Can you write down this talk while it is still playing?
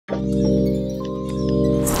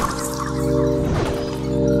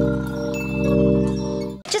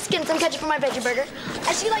ketchup for my veggie burger.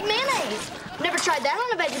 I see like mayonnaise. Never tried that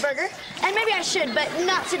on a veggie burger. And maybe I should, but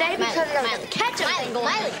not today because I got the ketchup thing going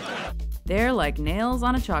on. They're like nails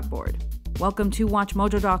on a chalkboard. Welcome to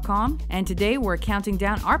WatchMojo.com, and today we're counting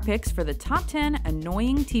down our picks for the top 10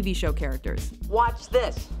 annoying TV show characters. Watch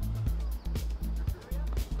this.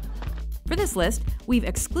 For this list, we've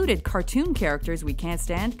excluded cartoon characters we can't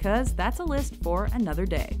stand because that's a list for another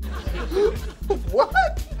day. What?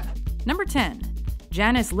 Number 10,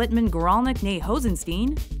 Janice Littman Goralnik née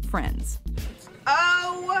Hosenstein, Friends.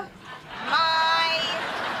 Oh my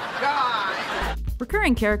God.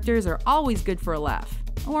 Recurring characters are always good for a laugh,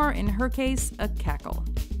 or in her case, a cackle.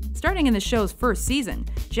 Starting in the show's first season,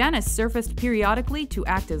 Janice surfaced periodically to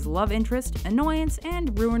act as love interest, annoyance,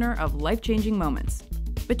 and ruiner of life-changing moments.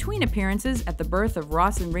 Between appearances at the birth of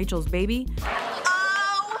Ross and Rachel's baby,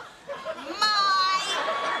 Oh my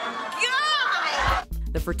God.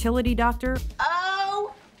 the fertility doctor,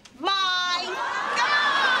 Oh my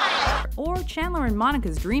God. or Chandler and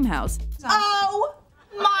Monica's dream house, Oh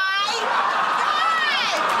my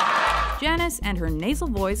God. Janice and her nasal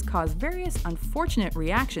voice cause various unfortunate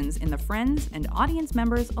reactions in the friends and audience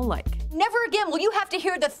members alike. Never again will you have to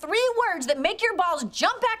hear the 3 words that make your balls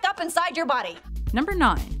jump back up inside your body. Number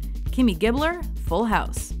 9, Kimmy Gibbler, Full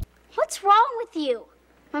House. What's wrong with you?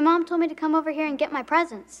 My mom told me to come over here and get my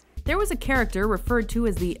presents. There was a character referred to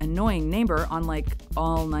as the annoying neighbor on like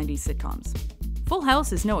all 90s sitcoms. Full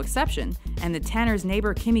House is no exception, and the Tanner's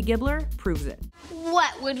neighbor Kimmy Gibbler proves it.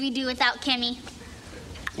 What would we do without Kimmy?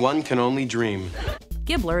 One can only dream.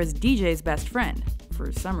 Gibbler is DJ's best friend,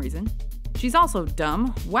 for some reason. She's also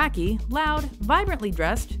dumb, wacky, loud, vibrantly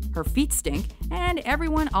dressed, her feet stink, and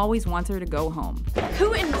everyone always wants her to go home.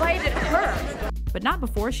 Who invited her? But not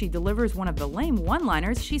before she delivers one of the lame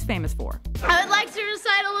one-liners she's famous for. I would like to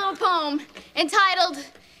recite a little poem entitled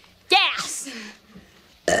Gas.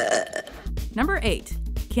 Number 8,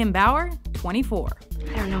 Kim Bauer, 24.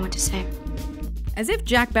 I don't know what to say. As if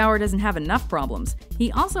Jack Bauer doesn't have enough problems,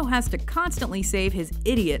 he also has to constantly save his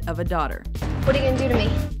idiot of a daughter. What are you gonna do to me?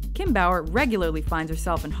 Kim Bauer regularly finds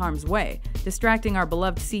herself in harm's way, distracting our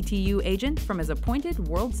beloved CTU agent from his appointed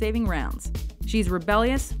world-saving rounds. She's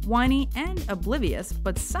rebellious, whiny, and oblivious,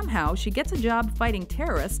 but somehow she gets a job fighting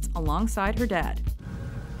terrorists alongside her dad.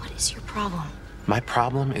 What is your problem? My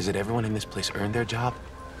problem is that everyone in this place earned their job.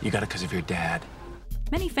 You got it because of your dad.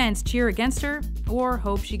 Many fans cheer against her or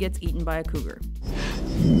hope she gets eaten by a cougar.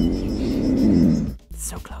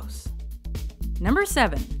 So close. Number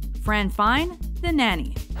 7, Fran Fine, the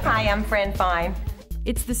nanny. Hi, I'm Fran Fine.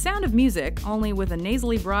 It's The Sound of Music, only with a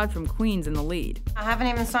nasally broad from Queens in the lead. I haven't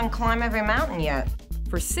even sung Climb Every Mountain yet.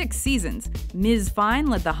 For 6 seasons, Ms. Fine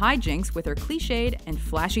led the hijinks with her cliched and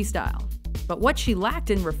flashy style. But what she lacked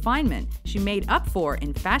in refinement, she made up for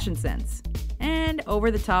in fashion sense. And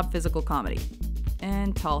over-the-top physical comedy.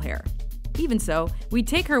 And tall hair. Even so, we'd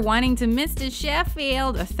take her whining to Mr.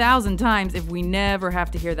 Sheffield 1,000 times if we never have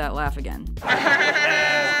to hear that laugh again.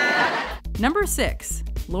 Number 6,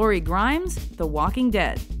 Lori Grimes, The Walking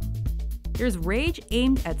Dead. There's rage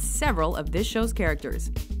aimed at several of this show's characters.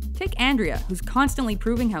 Take Andrea, who's constantly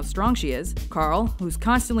proving how strong she is, Carl, who's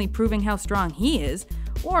constantly proving how strong he is,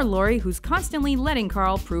 or Lori, who's constantly letting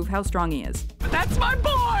Carl prove how strong he is. That's my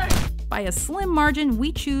boy! By a slim margin,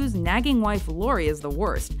 we choose nagging wife Lori as the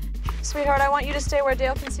worst. Sweetheart, I want you to stay where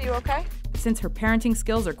Dale can see you, okay? Since her parenting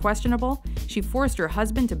skills are questionable, she forced her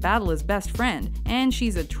husband to battle his best friend, and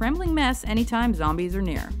she's a trembling mess anytime zombies are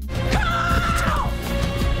near.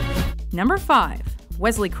 Number 5,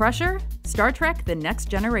 Wesley Crusher, Star Trek: The Next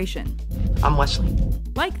Generation. I'm Wesley.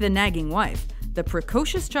 Like the nagging wife, the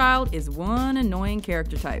precocious child is one annoying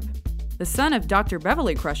character type. The son of Dr.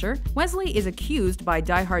 Beverly Crusher, Wesley is accused by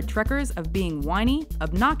diehard Trekkers of being whiny,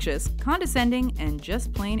 obnoxious, condescending, and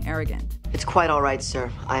just plain arrogant. It's quite all right,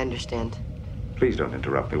 sir. I understand. Please don't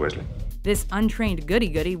interrupt me, Wesley. This untrained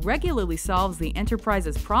goody-goody regularly solves the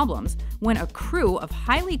Enterprise's problems when a crew of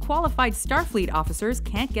highly qualified Starfleet officers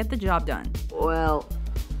can't get the job done. Well,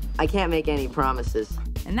 I can't make any promises.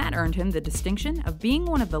 And that earned him the distinction of being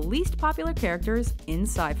one of the least popular characters in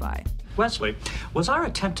sci-fi. Wesley, was our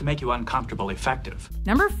attempt to make you uncomfortable effective?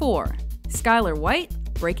 Number 4, Skylar White,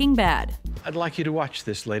 Breaking Bad. I'd like you to watch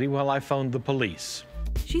this lady while I phone the police.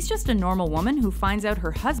 She's just a normal woman who finds out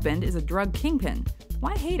her husband is a drug kingpin.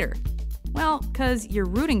 Why hate her? Well, 'cause you're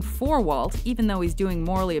rooting for Walt even though he's doing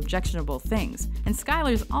morally objectionable things, and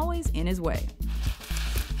Skylar's always in his way.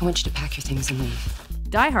 I want you to pack your things and leave.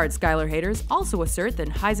 Die-hard Skylar haters also assert that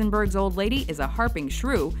Heisenberg's old lady is a harping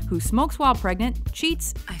shrew who smokes while pregnant,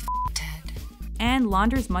 cheats, and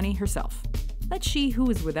launders money herself. Let she who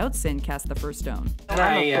is without sin cast the first stone.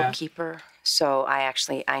 I'm a bookkeeper. So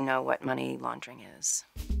I know what money laundering is.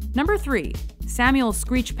 Number 3, Samuel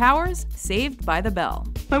Screech Powers, Saved by the Bell.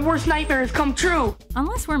 My worst nightmare has come true.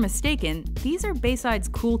 Unless we're mistaken, these are Bayside's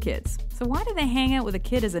cool kids. So why do they hang out with a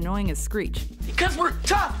kid as annoying as Screech? Because we're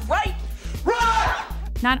tough, right? Run!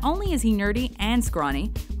 Not only is he nerdy and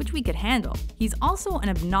scrawny, which we could handle, he's also an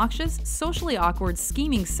obnoxious, socially awkward,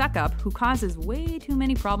 scheming suck-up who causes way too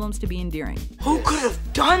many problems to be endearing. Who could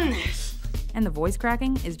have done this? And the voice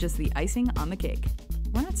cracking is just the icing on the cake.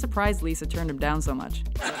 We're not surprised Lisa turned him down so much.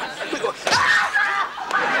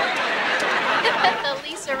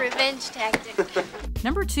 Lisa revenge tactic.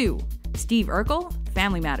 Number 2, Steve Urkel,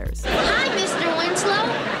 Family Matters. Hi, Mr.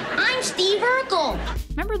 Winslow. I'm Steve Urkel.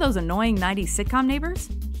 Remember those annoying 90s sitcom neighbors?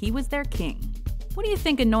 He was their king. What do you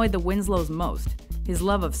think annoyed the Winslows most? His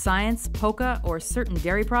love of science, polka, or a certain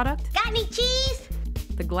dairy product? Got any cheese?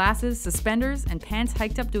 The glasses, suspenders, and pants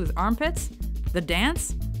hiked up to his armpits? The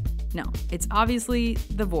dance? No, it's obviously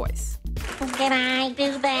the voice. Can I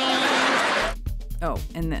do that? Oh,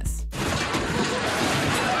 and this.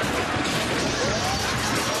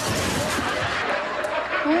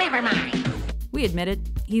 Never mind. We admit it,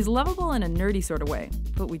 he's lovable in a nerdy sort of way,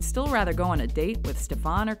 but we'd still rather go on a date with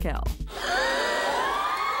Stefan or Kel.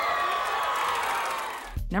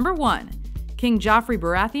 Number 1, King Joffrey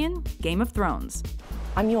Baratheon, Game of Thrones.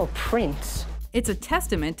 I'm your prince. It's a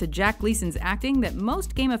testament to Jack Gleason's acting that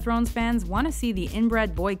most Game of Thrones fans want to see the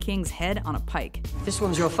inbred boy king's head on a pike. This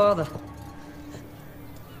one's your father.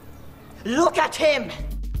 Look at him!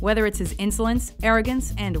 Whether it's his insolence,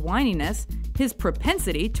 arrogance, and whininess, his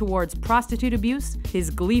propensity towards prostitute abuse, his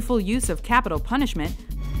gleeful use of capital punishment,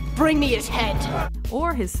 Bring me his head!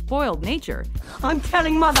 or his spoiled nature, I'm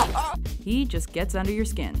telling Mother! he just gets under your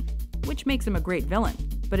skin, which makes him a great villain.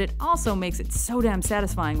 But it also makes it so damn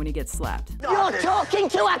satisfying when he gets slapped. You're talking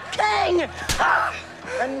to a king!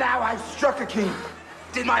 And now I've struck a king.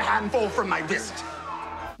 Did my hand fall from my wrist?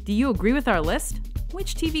 Do you agree with our list?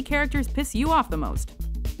 Which TV characters piss you off the most?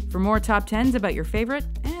 For more top 10s about your favorite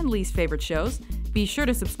and least favorite shows, be sure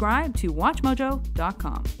to subscribe to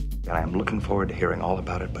WatchMojo.com. I am looking forward to hearing all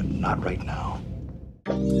about it, but not right now.